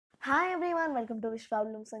Hi everyone, welcome to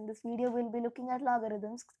Vishwablooms. So in this video, we'll be looking at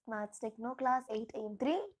logarithms, maths techno class 8 AM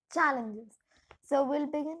 3 challenges. So we'll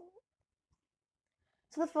begin.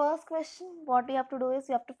 So the first question, what you have to do is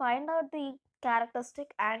you have to find out the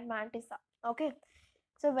characteristic and mantissa. Okay.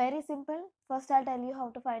 So very simple. First I'll tell you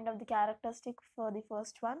how to find out the characteristic for the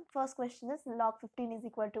first one. First question is log 15 is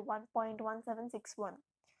equal to 1.1761.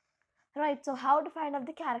 Right. So how to find out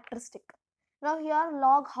the characteristic? Now here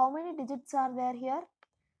log, how many digits are there here?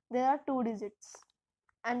 There are 2 digits.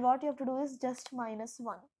 And what you have to do is just minus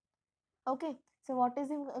 1. Okay, so what is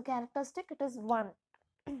the characteristic? It is 1.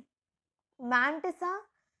 Mantissa,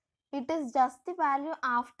 it is just the value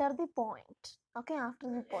after the point. Okay, after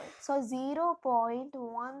the point. So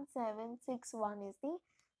 0.1761 is the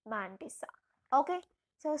mantissa. Okay,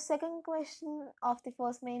 so second question of the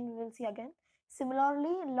first main we will see again.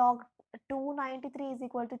 Similarly, log 293 is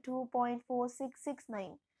equal to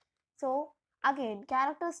 2.4669. So again,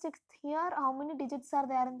 characteristics here, how many digits are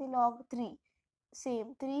there in the log 3?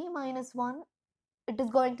 Same, 3 minus 1, it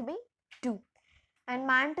is going to be 2. And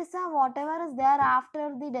mantissa, whatever is there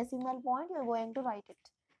after the decimal point, you are going to write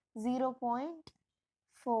it.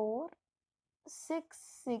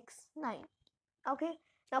 0.4669. Okay,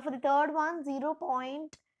 now for the third one,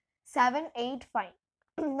 0.785.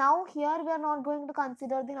 Now here we are not going to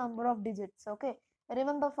consider the number of digits. Okay,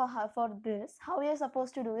 remember for this, how we are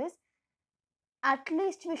supposed to do is, at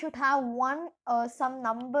least we should have some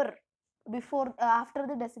number before after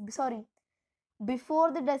the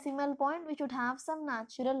before the decimal point we should have some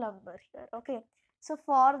natural number here. Okay, so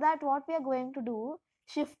for that what we are going to do,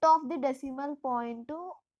 shift off the decimal point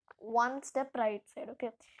to one step right side.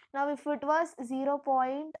 Okay, now if it was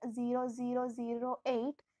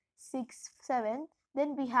 0.0000867,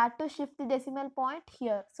 then we had to shift the decimal point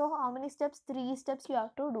here. So how many steps? 3 steps you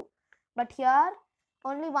have to do, but here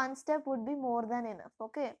only one step would be more than enough.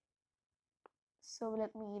 Okay, so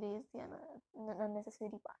let me erase the unnecessary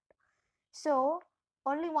part. So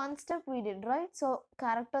only one step we did, right? So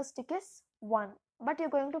characteristic is 1, but you're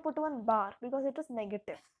going to put one bar because it is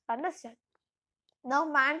negative. Understand? Now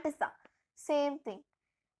mantissa, same thing.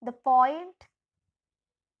 The point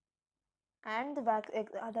and the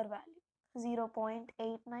other value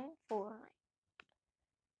 0.8949.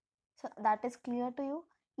 So that is clear to you.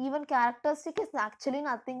 Even characteristic is actually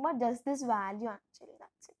nothing but just this value actually.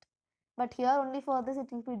 That's it. But here only for this it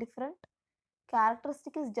will be different.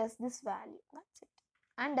 Characteristic is just this value. That's it.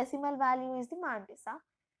 And decimal value is the mantissa.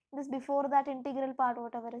 This before that integral part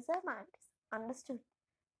whatever is a mantissa. Understood?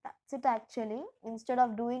 That's it actually. Instead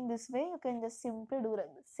of doing this way, you can just simply do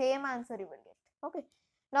like this. Same answer you will get. Okay.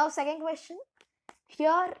 Now second question.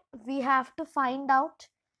 Here we have to find out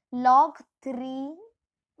log 3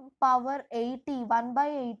 power 80, 1 by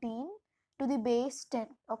 18 to the base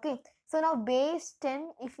 10. Okay. So now base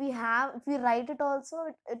 10, if we write it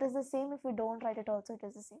also, it is the same. If we don't write it also, it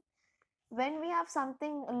is the same. When we have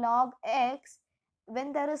something log x,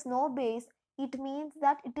 when there is no base, it means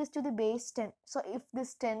that it is to the base 10. So if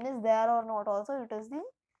this 10 is there or not also, it is the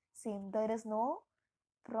same. There is no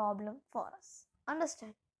problem for us.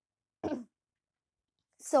 Understand?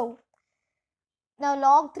 So now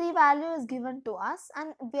log 3 value is given to us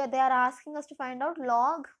and they are asking us to find out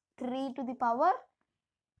log 3 to the power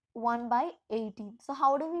 1 by 18. So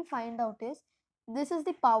how do we find out is, this is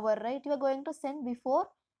the power, right? You are going to send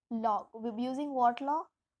before log. We'll be using what law?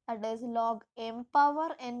 That is log m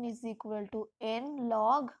power n is equal to n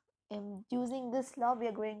log m. Using this law, we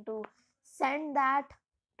are going to send that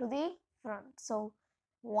to the front. So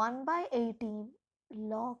 1 by 18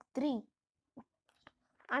 log 3.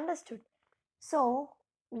 Understood? So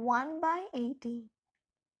 1 by 18.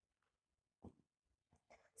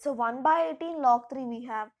 So 1 by 18 log 3 we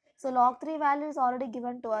have. So log 3 value is already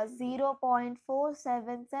given to us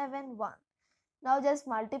 0.4771. Now just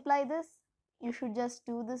multiply this. You should just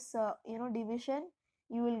do this division.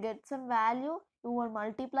 You will get some value. You will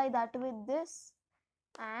multiply that with this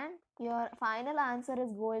and your final answer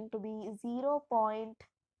is going to be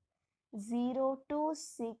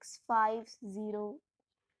 0.026505.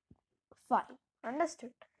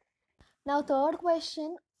 Understood? Now third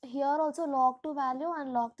question, here also log 2 value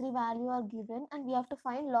and log 3 value are given and we have to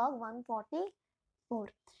find log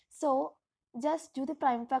 144. So just do the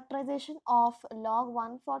prime factorization of log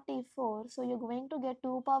 144. So you're going to get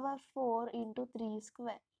 2 power 4 into 3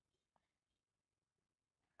 square.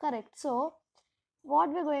 Correct. So what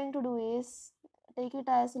we're going to do is take it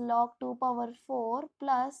as log 2 power 4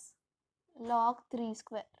 plus log 3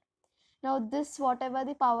 square. Now this whatever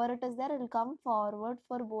the power it is there, it will come forward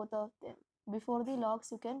for both of them. Before the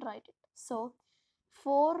logs you can write it. So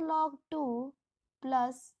 4 log 2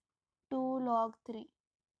 plus 2 log 3.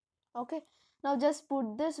 Okay, now just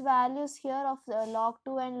put these values here of log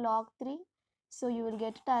 2 and log 3. So you will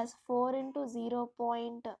get it as 4 into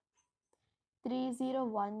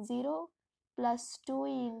 0.3010 plus 2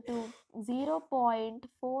 into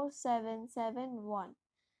 0.4771,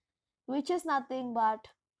 which is nothing but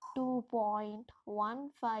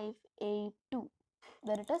 2.1582.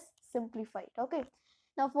 There it is, simplified. Okay,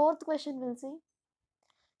 now fourth question we'll see.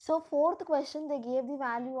 So fourth question, they gave the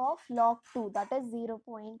value of log 2, that is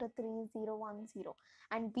 0.3010,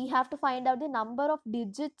 and we have to find out the number of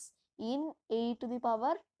digits in a to the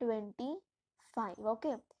power 25.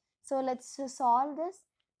 Okay, so let's solve this.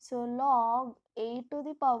 So log a to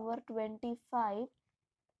the power 25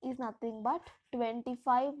 is nothing but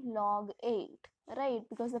 25 log 8, right?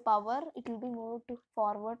 Because the power, it will be moved to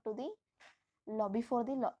forward to the log before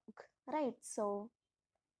the log, right? So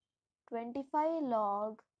 25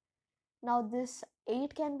 log. Now this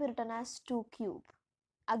 8 can be written as 2 cube.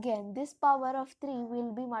 Again, this power of 3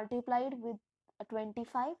 will be multiplied with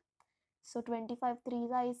 25. So 25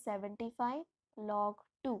 3s is 75 log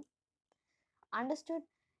 2. Understood?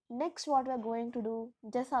 Next, what we are going to do,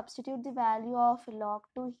 just substitute the value of log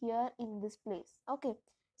 2 here in this place. Okay,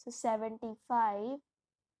 so 75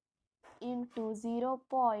 into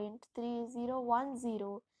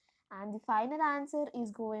 0.3010, and the final answer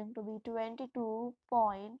is going to be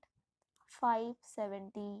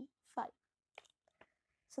 22.575.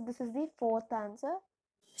 So this is the fourth answer.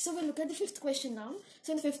 So we'll look at the fifth question now.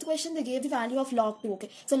 So in the fifth question, they gave the value of log 2. Okay.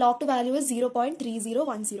 So log 2 value is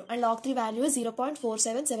 0.3010 and log 3 value is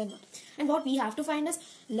 0.4771. And what we have to find is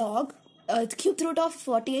log cube root of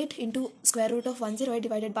 48 into square root of 108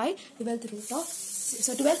 divided by 12th root of,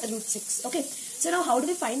 so 12 root 6. Okay. So now how do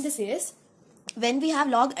we find this is, when we have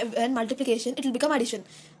log and multiplication, it will become addition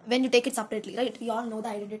when you take it separately, right? We all know the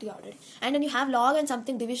identity already. And when you have log and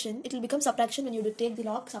something division, it will become subtraction when you take the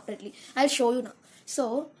log separately. I'll show you now.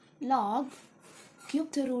 So log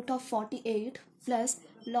cubed root of 48 plus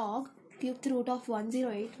log cubed root of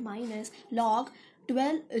 108 minus log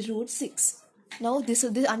 12 root 6. Now this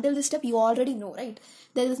until this step you already know, right?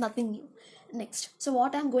 There is nothing new. Next, so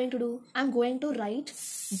what I'm going to do, I'm going to write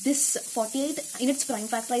this 48 in its prime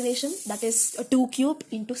factorization, that is 2 cube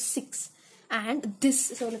into 6, and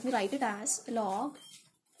this, so let me write it as log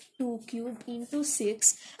 2 cube into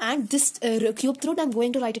 6, and this cube root I'm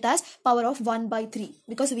going to write it as power of 1 by 3,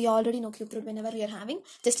 because we already know cube root whenever we are having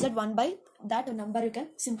just that 1 by that number, you can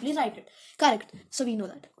simply write it, correct? So we know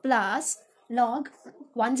that, plus log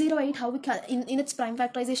 108, how we can in its prime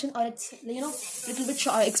factorization, or its, you know, little bit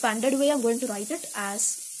expanded way, I'm going to write it as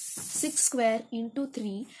 6 square into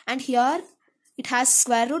 3, and here it has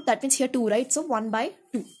square root, that means here 2, right? So 1 by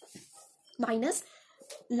 2 minus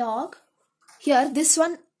log, here this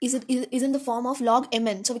one is in the form of log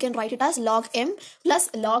mn, so we can write it as log m plus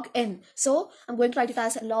log n. So I'm going to write it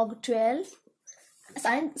as log 12,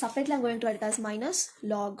 and separately I'm going to write it as minus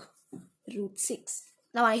log root 6.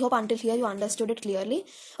 Now I hope until here you understood it clearly.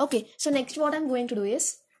 Okay, so next what I'm going to do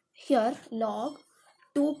is, here log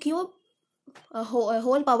 2 cube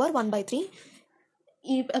whole power 1 by 3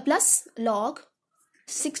 plus log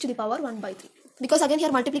 6 to the power 1 by 3. Because again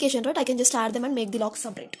here multiplication, right? I can just add them and make the log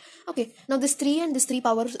separate. Okay, now this 3 and this 3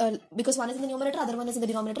 power, because one is in the numerator, other one is in the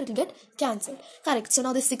denominator, it will get cancelled. Correct. So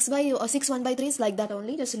now this 6 by 6 1 by 3 is like that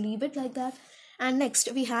only. Just leave it like that. And next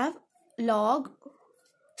we have log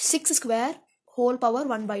 6 square whole power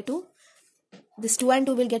 1 by 2. This 2 and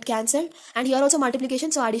 2 will get cancelled. And here also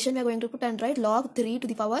multiplication, so addition we are going to put and write log 3 to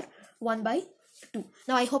the power 1 by 2.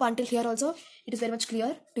 Now I hope until here also it is very much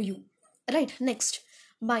clear to you. Right, next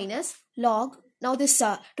minus log, now this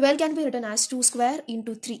 12 can be written as 2 square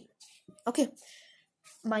into 3. Okay,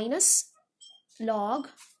 minus log,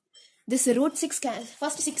 this root 6 can,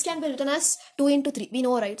 first 6 can be written as 2 into 3, we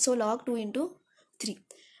know, right? So log 2 into 3,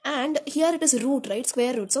 and here it is root, right?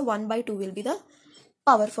 Square root, so 1 by 2 will be the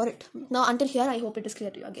power for it. Now until here I hope it is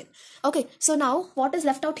clear to you again. Okay, so now what is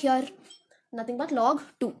left out here? Nothing but log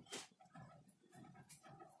 2.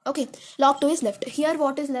 Okay, log 2 is left. Here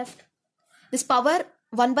what is left? This power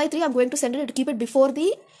 1 by 3, I'm going to send it to keep it before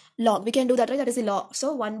the log. We can do that, right? That is the log.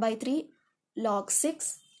 So 1 by 3 log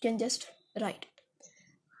 6, you can just write it.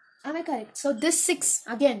 Am I correct? So this 6,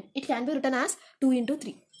 again, it can be written as 2 into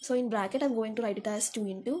 3. So in bracket, I'm going to write it as 2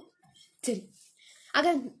 into 3.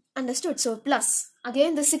 Again, understood? So plus,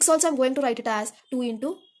 again, the 6 also I'm going to write it as 2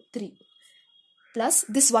 into 3. Plus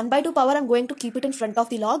this 1 by 2 power, I'm going to keep it in front of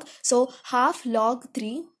the log. So half log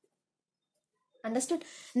 3. Understood?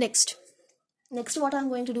 Next what I'm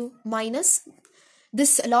going to do, minus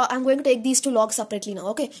this log, I'm going to take these two logs separately now.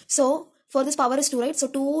 Okay, so for this power is 2, right? So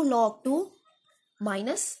 2 log 2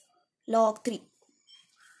 minus log 3.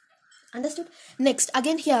 Understood? Next,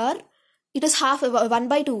 again here, it is half 1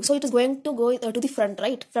 by 2. So it is going to go to the front,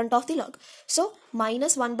 right? Front of the log. So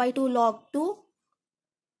minus 1 by 2 log 2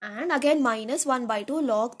 and again minus 1 by 2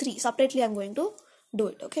 log 3. Separately I'm going to do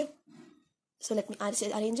it, okay? So let me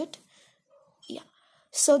arrange it. Yeah.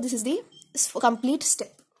 So this is the complete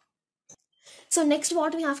step. So next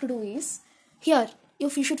what we have to do is, here,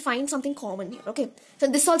 if you should find something common here, okay? So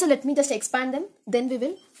this also, let me just expand them, then we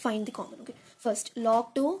will find the common, okay? First,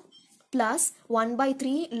 log 2 plus 1 by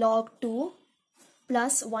 3 log 2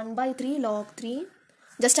 plus 1 by 3 log 3.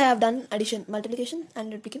 Just I have done addition, multiplication,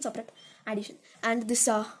 and it became separate addition. And this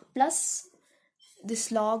plus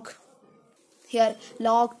this log, here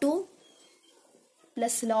log 2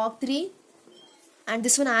 plus log 3, and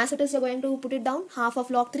this one as it is, you're going to put it down, half of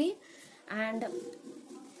log 3, and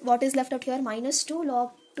what is left out here, minus 2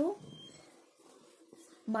 log 2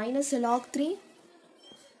 minus log 3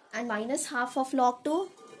 and minus half of log 2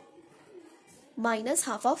 minus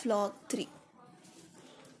half of log 3.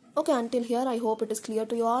 Okay, until here I hope it is clear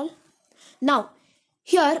to you all. Now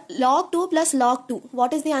here log 2 plus log 2,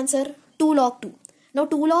 what is the answer? 2 log 2. Now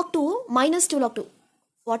 2 log 2 minus 2 log 2,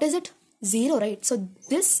 what is it? 0, right? So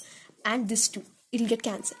this and this 2, it will get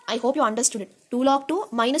cancelled. I hope you understood it. 2 log 2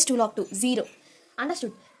 minus 2 log 2, 0.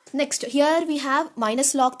 Understood? Next, here we have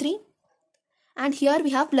minus log 3 and here we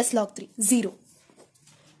have plus log 3, 0.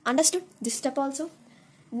 Understood? This step also.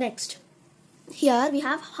 Next, here we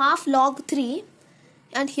have half log 3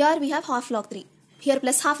 and here we have half log 3. Here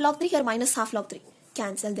plus half log 3, here minus half log 3.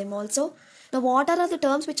 Cancel them also. Now what are the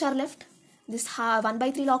terms which are left? This 1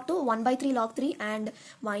 by 3 log 2, 1 by 3 log 3 and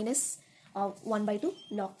minus 1 by 2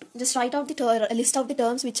 log 2. Just write out the list of the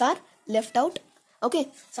terms which are left out. Okay,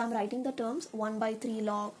 so I'm writing the terms 1 by 3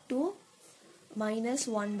 log 2 minus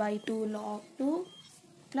 1 by 2 log 2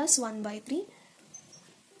 plus 1 by 3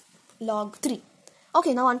 log 3.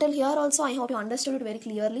 Okay, now until here also I hope you understood it very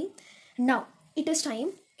clearly. Now it is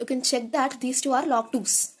time you can check that these two are log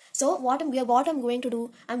 2's. So what I'm going to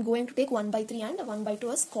do, I'm going to take 1 by 3 and 1 by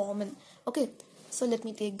 2 as common. Okay, so let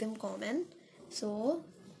me take them common. So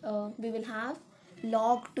we will have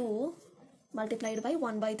log 2 multiplied by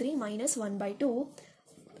 1 by 3 minus 1 by 2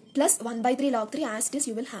 plus 1 by 3 log 3 as it is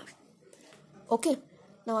you will have. Okay,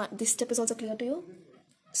 now this step is also clear to you.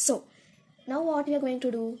 So now what we are going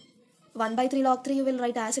to do, 1 by 3 log 3 you will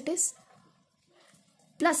write as it is,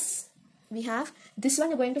 plus we have this one,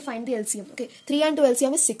 you're going to find the LCM. Okay, 3 and 2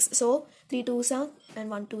 LCM is 6. So 3 2s are and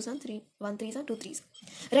 1 2s are 3, 1 3s are 2 3s.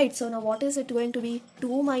 Right, so now what is it going to be?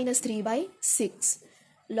 2 minus 3 by 6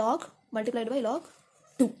 log multiplied by log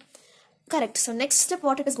 2. Correct. So next step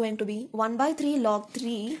what it is going to be, 1 by 3 log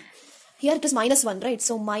 3. Here it is minus 1, right?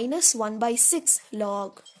 So minus 1 by 6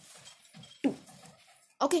 log 2.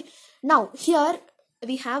 Okay, now here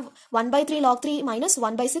we have 1 by 3 log 3 minus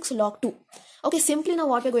 1 by 6 log 2. Okay, simply now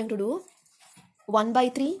what we're going to do, 1 by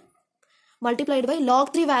 3 multiplied by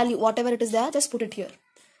log 3 value, whatever it is there, just put it here,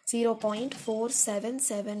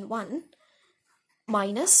 0.4771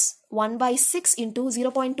 minus 1 by 6 into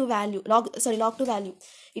 0.2 value, log 2 value,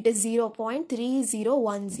 it is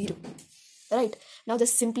 0.3010. Right, now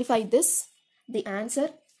just simplify this. The answer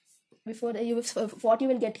before what you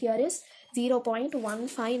will get here is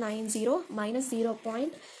 0.1590 minus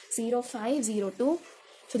 0.0502.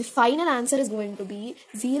 So the final answer is going to be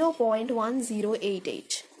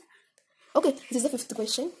 0.1088. Okay, this is the fifth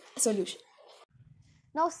question solution.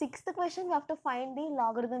 Now sixth question, we have to find the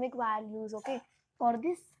logarithmic values. Okay, for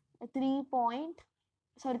this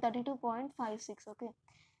 32.56. Okay,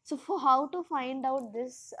 so for how to find out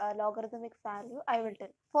this logarithmic value, I will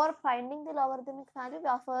tell. For finding the logarithmic value, we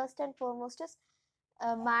are first and foremost is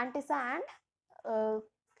mantissa and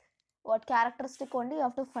what characteristic only you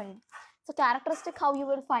have to find. So characteristic, how you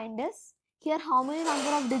will find is, here how many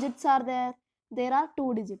number of digits are there? There are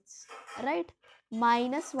 2 digits, right?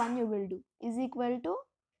 Minus 1 you will do is equal to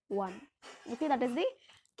 1. Okay, that is the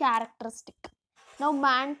characteristic. Now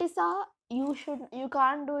mantissa, you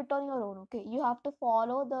can't do it on your own. Okay, you have to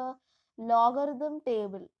follow the logarithm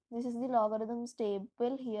table. This is the logarithms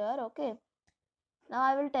table here. Okay, now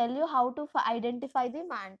I will tell you how to identify the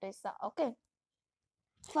mantissa. Okay,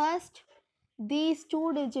 first these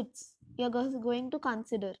 2 digits you're going to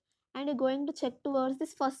consider, and you're going to check towards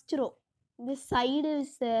this first row. This side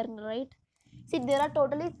is there, right? See, there are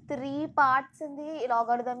totally 3 parts in the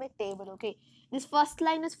logarithmic table. Okay, this first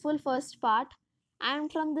line is full first part,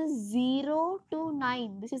 and from the 0 to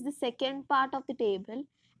 9, this is the second part of the table,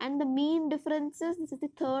 and the mean differences, this is the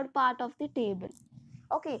third part of the table.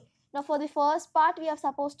 Okay, now for the first part we are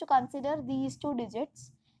supposed to consider these 2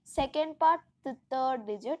 digits, second part the third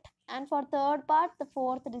digit, and for third part the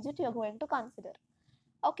fourth digit you are going to consider.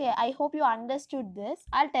 Okay, I hope you understood this.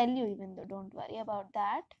 I'll tell you even though, don't worry about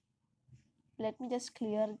that. Let me just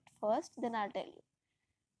clear it first, then I'll tell you.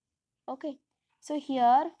 Okay, so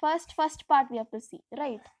here first part we have to see,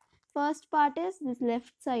 right? First part is this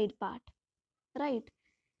left side part, right?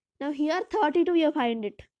 Now here 32 you find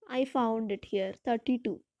it. I found it here,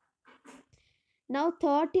 32. Now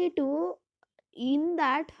 32, in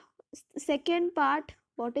that second part,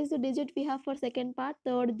 what is the digit we have for second part?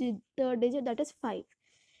 Third digit, that is 5.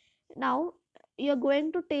 Now you're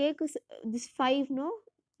going to take this 5, no,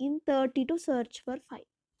 in 30 to search for 5.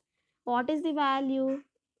 What is the value?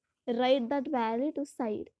 Write that value to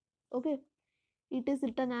side. Okay, it is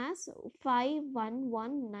written as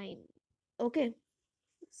 5119. Okay,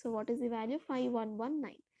 so what is the value?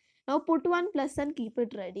 5119. Now put 1 plus and keep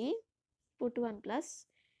it ready. Put 1 plus.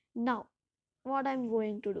 Now what I'm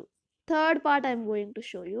going to do, third part I'm going to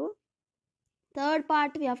show you. Third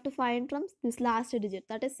part we have to find from this last digit,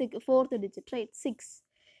 that is fourth digit, right? 6.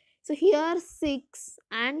 So here 6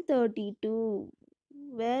 and 32,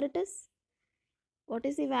 where it is, what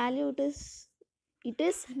is the value? It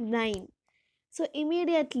is 9. So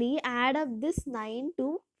immediately add up this 9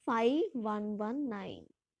 to 5119.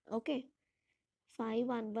 Okay,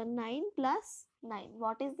 5119 plus 9,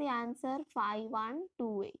 what is the answer?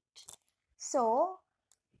 5128. So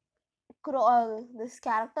this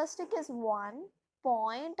characteristic is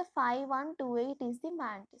 1.5128 is the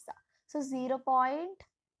mantissa. So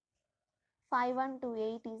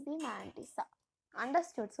 0.5128 is the mantissa.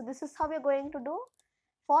 Understood? So this is how we are going to do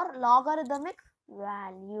for logarithmic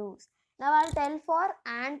values. Now I'll tell for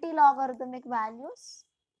anti-logarithmic values.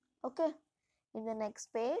 Okay, in the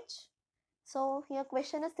next page. So here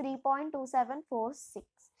question is 3.2746.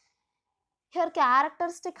 Here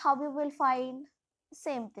characteristic, how we will find?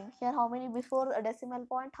 Same thing. Here how many before a decimal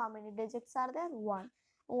point, how many digits are there? 1.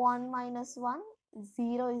 1 minus 1,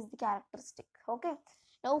 0 is the characteristic. Okay.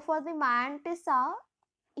 Now for the mantissa,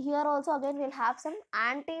 here also again we'll have some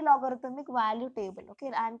anti-logarithmic value table.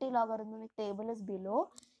 Okay, anti-logarithmic table is below.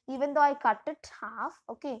 Even though I cut it half,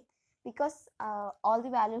 okay, because all the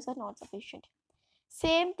values are not sufficient.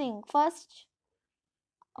 Same thing. First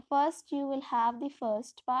you will have the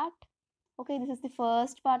first part. Okay, this is the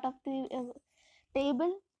first part of the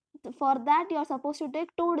table. For that you are supposed to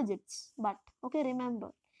take 2 digits, but okay,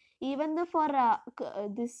 remember, even though for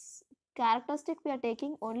this characteristic we are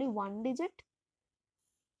taking only 1 digit.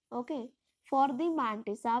 Okay, for the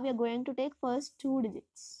mantissa we are going to take first 2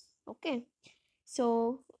 digits. Okay,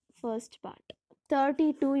 so first part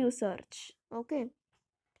 32 you search. Okay,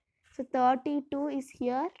 so 32 is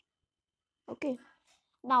here. Okay,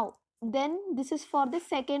 now then this is for the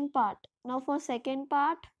second part. Now for second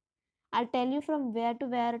part I'll tell you from where to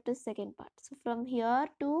where it is second part. So from here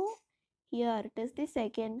to here it is the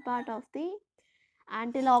second part of the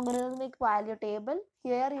anti-logarithmic value table.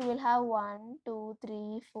 Here you will have 1, 2,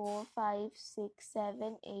 3, 4, 5, 6,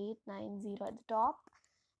 7, 8, 9, 0 at the top.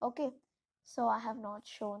 Okay, so I have not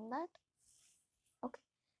shown that. Okay,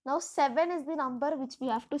 now 7 is the number which we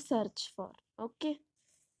have to search for. Okay,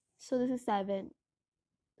 so this is 7.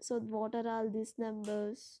 So what are all these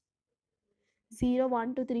numbers? 0,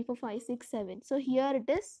 1, 2, 3, 4, 5, 6, 7. So here it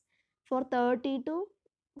is for 30 to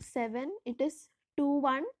 7, it is 2,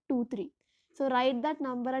 1, 2, 3. So write that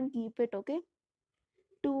number and keep it. Okay,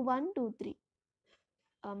 2, 1, 2, 3.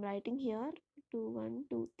 I'm writing here 2, 1,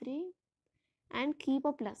 2, 3 and keep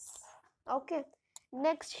a plus. Okay,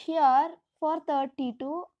 next here for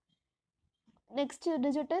 32, next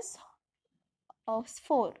digit is of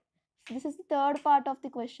 4. This is the third part of the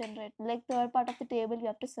question, right? Like third part of the table you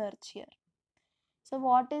have to search here. So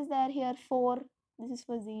what is there here? 4. This is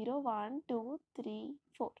for 0, 1, 2, 3,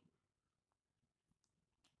 4.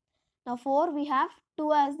 Now 4 we have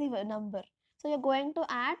 2 as the number. So you're going to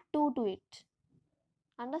add 2 to it.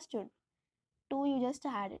 Understood? 2 you just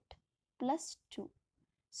add it. Plus 2.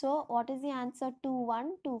 So what is the answer?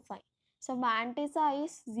 2125. So mantissa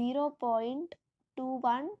is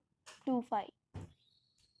 0.2125.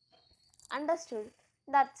 Understood?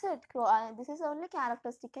 That's it. This is only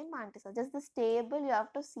characteristic in mantissa. Just this table you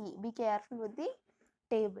have to see. Be careful with the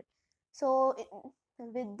table. So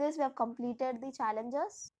with this we have completed the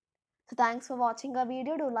challenges. So thanks for watching our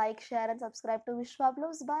video. Do like, share and subscribe to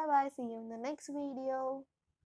Vishwablooms. Bye bye. See you in the next video.